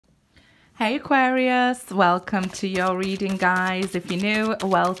Hey Aquarius, welcome to your reading, guys. If you're new,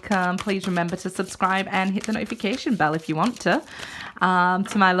 welcome. Please remember to subscribe and hit the notification bell if you want to.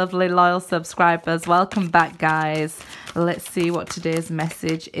 To my lovely loyal subscribers, welcome back, guys. Let's see what today's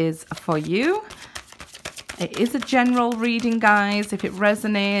message is for you. It is a general reading, guys. If it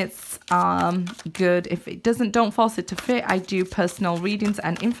resonates, good. If it doesn't, don't force it to fit. I do personal readings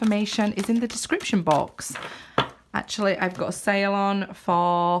and information is in the description box. Actually, I've got a sale on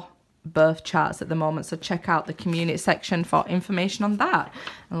for birth charts at the moment, so check out the community section for information on that.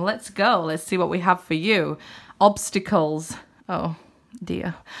 And let's go. Let's see what we have for you. Obstacles. Oh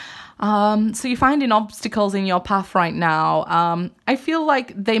dear. So you're finding obstacles in your path right now. I feel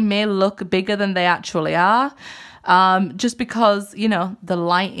like they may look bigger than they actually are. Just because, you know, the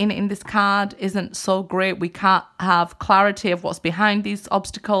lighting in this card isn't so great. We can't have clarity of what's behind these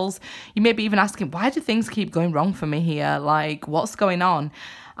obstacles. You may be even asking, why do things keep going wrong for me here? Like, what's going on?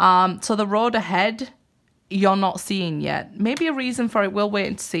 So the road ahead, you're not seeing yet. Maybe a reason for it. We'll wait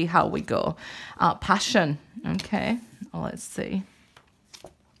and see how we go. Passion. Okay, well, let's see.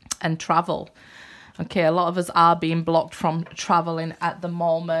 And travel. Okay, a lot of us are being blocked from traveling at the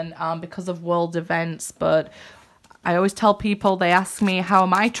moment because of world events. But I always tell people, they ask me, how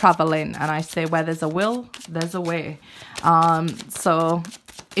am I traveling? And I say, where there's a will, there's a way. So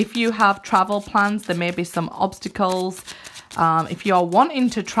if you have travel plans, there may be some obstacles. If you're wanting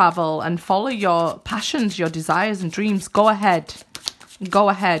to travel and follow your passions, your desires and dreams, go ahead. Go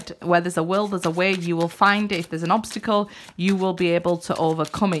ahead. Where there's a will, there's a way. You will find it. If there's an obstacle, you will be able to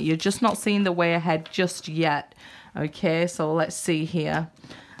overcome it. You're just not seeing the way ahead just yet. Okay, so let's see here.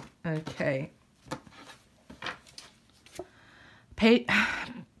 Okay.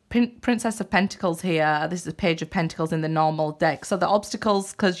 Princess of Pentacles here. This is a Page of Pentacles in the normal deck. So the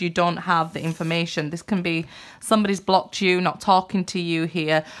obstacles, because you don't have the information. This can be somebody's blocked you, not talking to you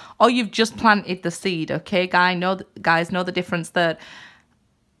here, or you've just planted the seed. Okay, guys, know the difference that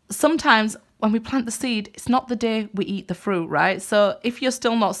sometimes when we plant the seed, it's not the day we eat the fruit, right? So if you're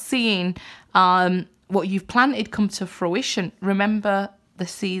still not seeing what you've planted come to fruition, remember the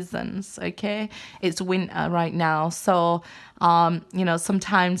seasons. Okay, it's winter right now, so you know,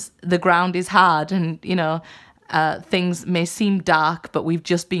 sometimes the ground is hard and, you know, things may seem dark, but we've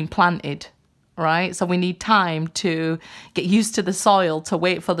just been planted, right? So we need time to get used to the soil, to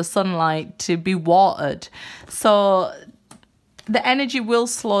wait for the sunlight, to be watered. So the energy will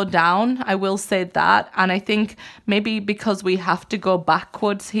slow down, I will say that. And I think maybe because we have to go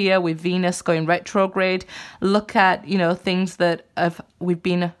backwards here with Venus going retrograde, look at, you know, things that we've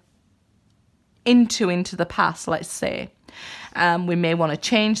been into the past, let's say. We may want to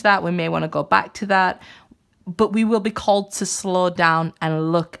change that. We may want to go back to that. But we will be called to slow down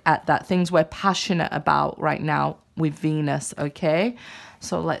and look at that. Things we're passionate about right now with Venus, okay?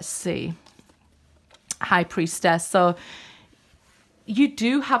 So let's see. High Priestess. So you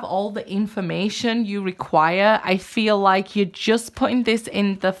do have all the information you require. I feel like you're just putting this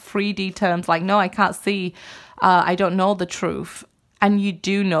in the 3D terms. Like, no, I can't see. I don't know the truth. And you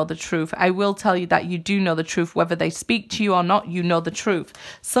do know the truth. I will tell you that you do know the truth. Whether they speak to you or not, you know the truth.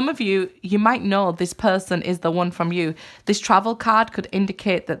 Some of you, you might know this person is the one from you. This travel card could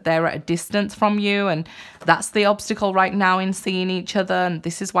indicate that they're at a distance from you. And that's the obstacle right now in seeing each other. And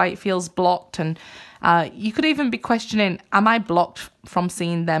this is why it feels blocked. And you could even be questioning, am I blocked from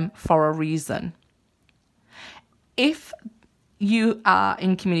seeing them for a reason? If you are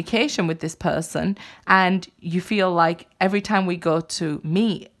in communication with this person and you feel like every time we go to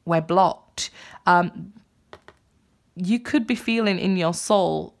meet, we're blocked, you could be feeling in your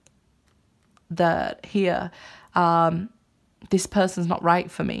soul that here, this person's not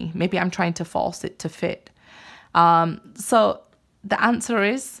right for me. Maybe I'm trying to force it to fit. So the answer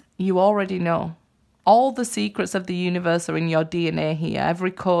is, you already know. All the secrets of the universe are in your DNA here.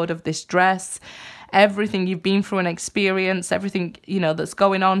 Every code of this dress, everything you've been through and experienced, everything, you know, that's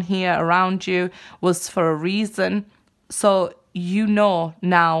going on here around you was for a reason. So you know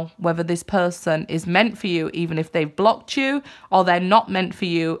now whether this person is meant for you, even if they've blocked you, or they're not meant for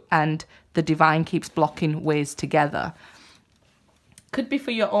you and the divine keeps blocking ways together. Could be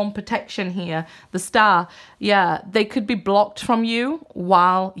for your own protection here. The Star, yeah, they could be blocked from you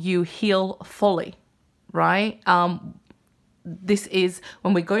while you heal fully, right? This is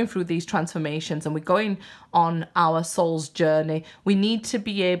when we're going through these transformations and we're going on our soul's journey, we need to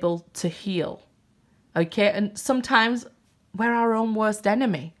be able to heal, okay? And sometimes we're our own worst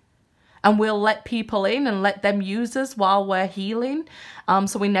enemy. And we'll let people in and let them use us while we're healing.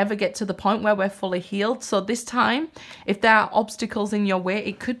 So we never get to the point where we're fully healed. So this time, if there are obstacles in your way,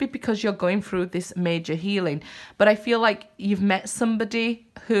 it could be because you're going through this major healing. But I feel like you've met somebody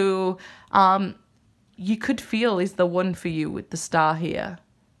who you could feel is the one for you with the star here.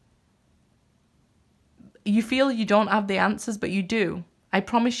 You feel you don't have the answers, but you do. I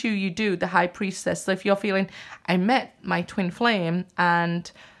promise you, you do, the High Priestess. So if you're feeling, I met my twin flame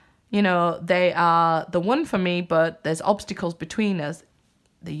and, you know, they are the one for me, but there's obstacles between us.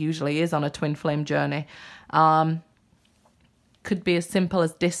 There usually is on a twin flame journey. Could be as simple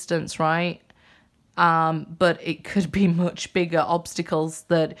as distance, right? But it could be much bigger obstacles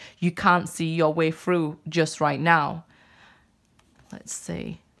that you can't see your way through just right now. Let's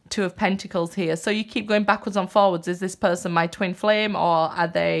see. Two of Pentacles here. So you keep going backwards and forwards. Is this person my twin flame, or are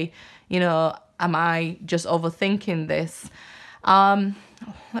they, you know, am I just overthinking this?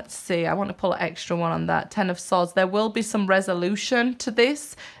 Let's see. I want to pull an extra one on that. Ten of Swords. There will be some resolution to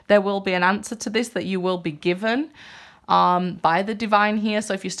this. There will be an answer to this that you will be given by the divine here.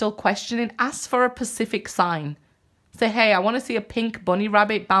 So if you're still questioning, ask for a specific sign. Say, hey, I want to see a pink bunny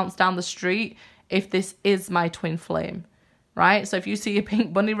rabbit bounce down the street if this is my twin flame. Right? So if you see a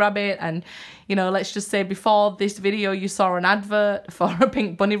pink bunny rabbit and, you know, let's just say before this video you saw an advert for a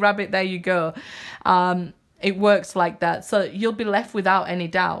pink bunny rabbit, there you go. It works like that. So you'll be left without any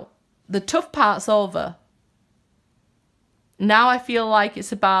doubt. The tough part's over. Now I feel like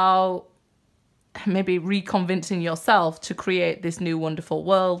it's about maybe reconvincing yourself to create this new wonderful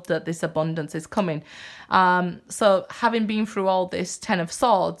world, that this abundance is coming. So having been through all this Ten of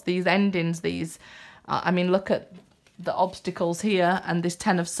Swords, these endings, these, I mean, look at the obstacles here and this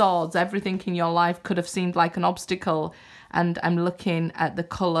Ten of Swords. Everything in your life could have seemed like an obstacle, and I'm looking at the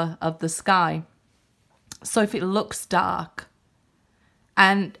color of the sky. So if it looks dark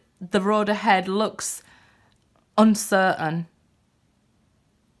and the road ahead looks uncertain,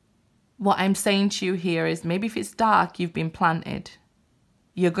 what I'm saying to you here is, maybe if it's dark, you've been planted.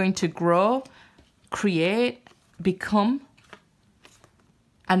 You're going to grow, create, become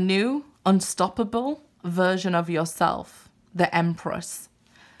a new, unstoppable version of yourself, the Empress.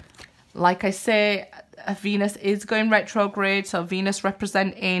 Like I say, Venus is going retrograde, so Venus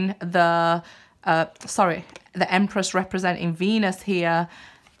representing the Empress representing Venus here.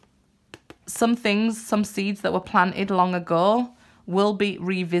 Some things, some seeds that were planted long ago will be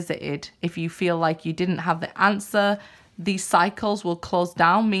revisited. If you feel like you didn't have the answer, these cycles will close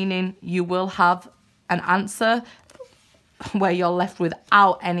down, meaning you will have an answer where you're left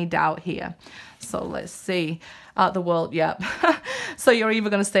without any doubt here. So let's see. The world, yep. So you're either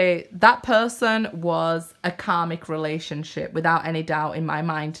going to say that person was a karmic relationship without any doubt in my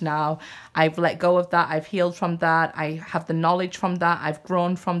mind now. I've let go of that. I've healed from that. I have the knowledge from that. I've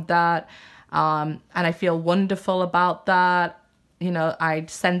grown from that. And I feel wonderful about that. You know, I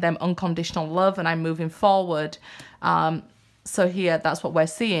send them unconditional love and I'm moving forward. So here, that's what we're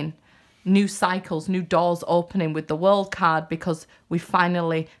seeing. New cycles, new doors opening with the World card, because we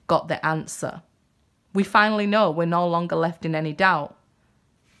finally got the answer. We finally know. We're no longer left in any doubt.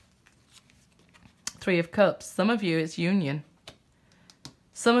 Three of Cups. Some of you, it's union.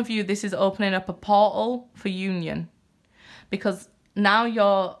 Some of you, this is opening up a portal for union. Because now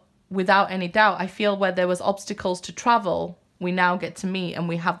you're, without any doubt, I feel where there was obstacles to travel, we now get to meet and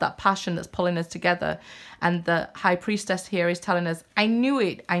we have that passion that's pulling us together. And the High Priestess here is telling us, I knew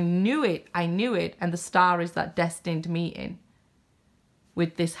it, I knew it, I knew it. And the star is that destined meeting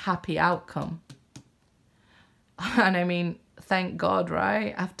with this happy outcome. And I mean, thank God,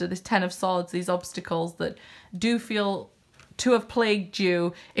 right? After this Ten of Swords, these obstacles that do feel to have plagued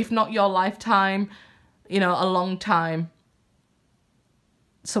you, if not your lifetime, you know, a long time.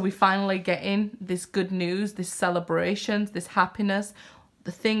 So we finally get in this good news, this celebration, this happiness.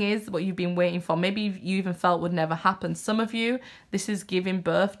 The thing is, what you've been waiting for, maybe you even felt would never happen. Some of you, this is giving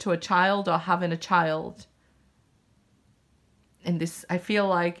birth to a child or having a child. In this, I feel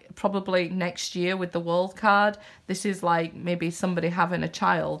like probably next year with the World card, this is like maybe somebody having a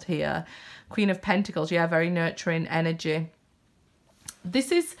child here. Queen of Pentacles, yeah, very nurturing energy.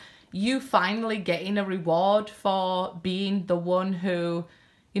 This is you finally getting a reward for being the one who,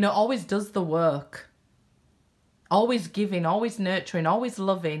 you know, always does the work. Always giving, always nurturing, always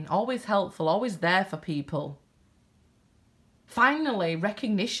loving, always helpful, always there for people. Finally,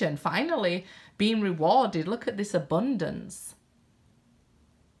 recognition, finally being rewarded. Look at this abundance.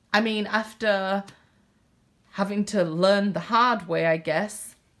 I mean, after having to learn the hard way, I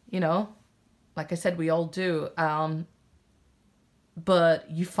guess, you know, like I said, we all do.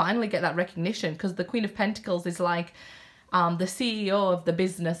 But you finally get that recognition, because the Queen of Pentacles is like, the CEO of the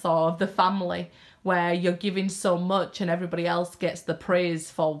business or of the family, where you're giving so much and everybody else gets the praise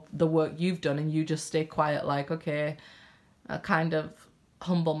for the work you've done, and you just stay quiet like, okay, I kind of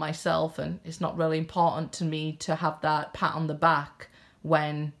humble myself, and it's not really important to me to have that pat on the back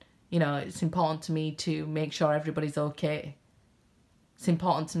when, you know, it's important to me to make sure everybody's okay. It's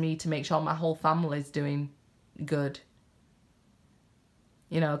important to me to make sure my whole family's doing good.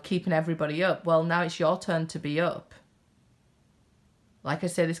 You know, keeping everybody up. Well, now it's your turn to be up. Like I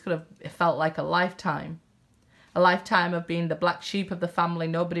said, this could have felt like a lifetime. A lifetime of being the black sheep of the family,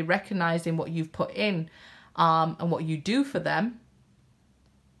 nobody recognizing what you've put in and what you do for them.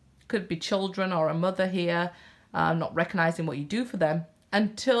 Could be children or a mother here, not recognizing what you do for them,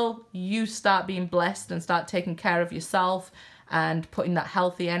 until you start being blessed and start taking care of yourself and putting that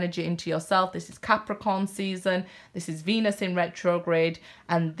healthy energy into yourself. This is Capricorn season. This is Venus in retrograde.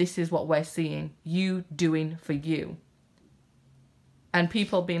 And this is what we're seeing. You doing for you. And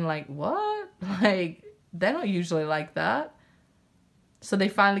people being like, what? Like, they're not usually like that. So they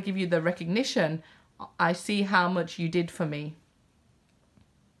finally give you the recognition. I see how much you did for me.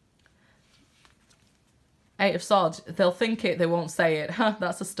 Eight of Swords. They'll think it, they won't say it.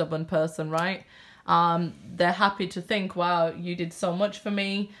 That's a stubborn person, right? They're happy to think, wow, you did so much for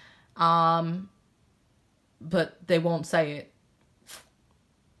me. But they won't say it.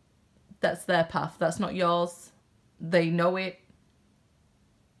 That's their path. That's not yours. They know it.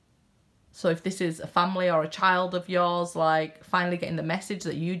 So if this is a family or a child of yours, like finally getting the message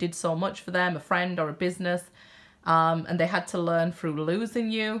that you did so much for them, a friend or a business, and they had to learn through losing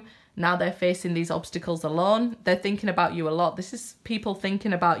you. Now they're facing these obstacles alone. They're thinking about you a lot. This is people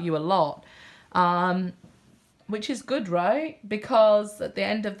thinking about you a lot, which is good, right? Because at the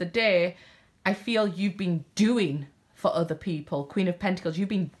end of the day, I feel you've been doing for other people. Queen of Pentacles, you've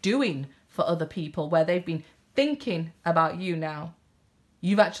been doing for other people where they've been thinking about you now.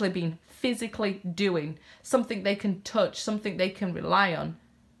 You've actually been physically doing something they can touch, something they can rely on.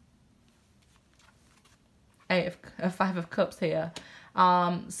 Five of Cups here.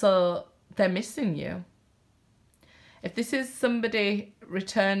 So they're missing you. If this is somebody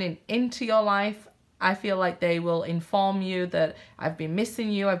returning into your life, I feel like they will inform you that I've been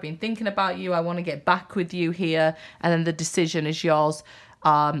missing you, I've been thinking about you, I want to get back with you here, and then the decision is yours.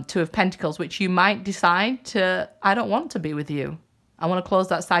 Two of Pentacles, which you might decide to, I don't want to be with you. I want to close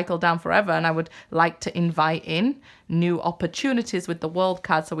that cycle down forever, and I would like to invite in new opportunities with the World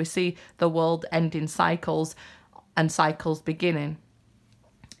card. So we see the world ending cycles and cycles beginning.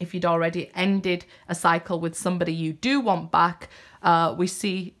 If you'd already ended a cycle with somebody you do want back, we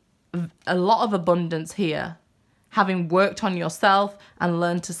see a lot of abundance here. Having worked on yourself and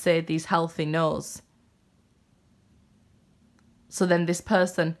learned to say these healthy no's. So then this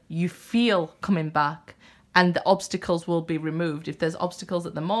person you feel coming back, and the obstacles will be removed. If there's obstacles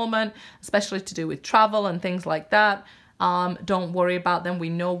at the moment, especially to do with travel and things like that, don't worry about them. We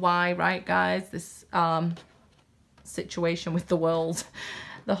know why, right, guys? This situation with the world,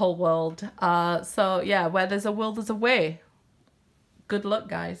 the whole world. So yeah, where there's a will, there's a way. Good luck,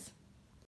 guys.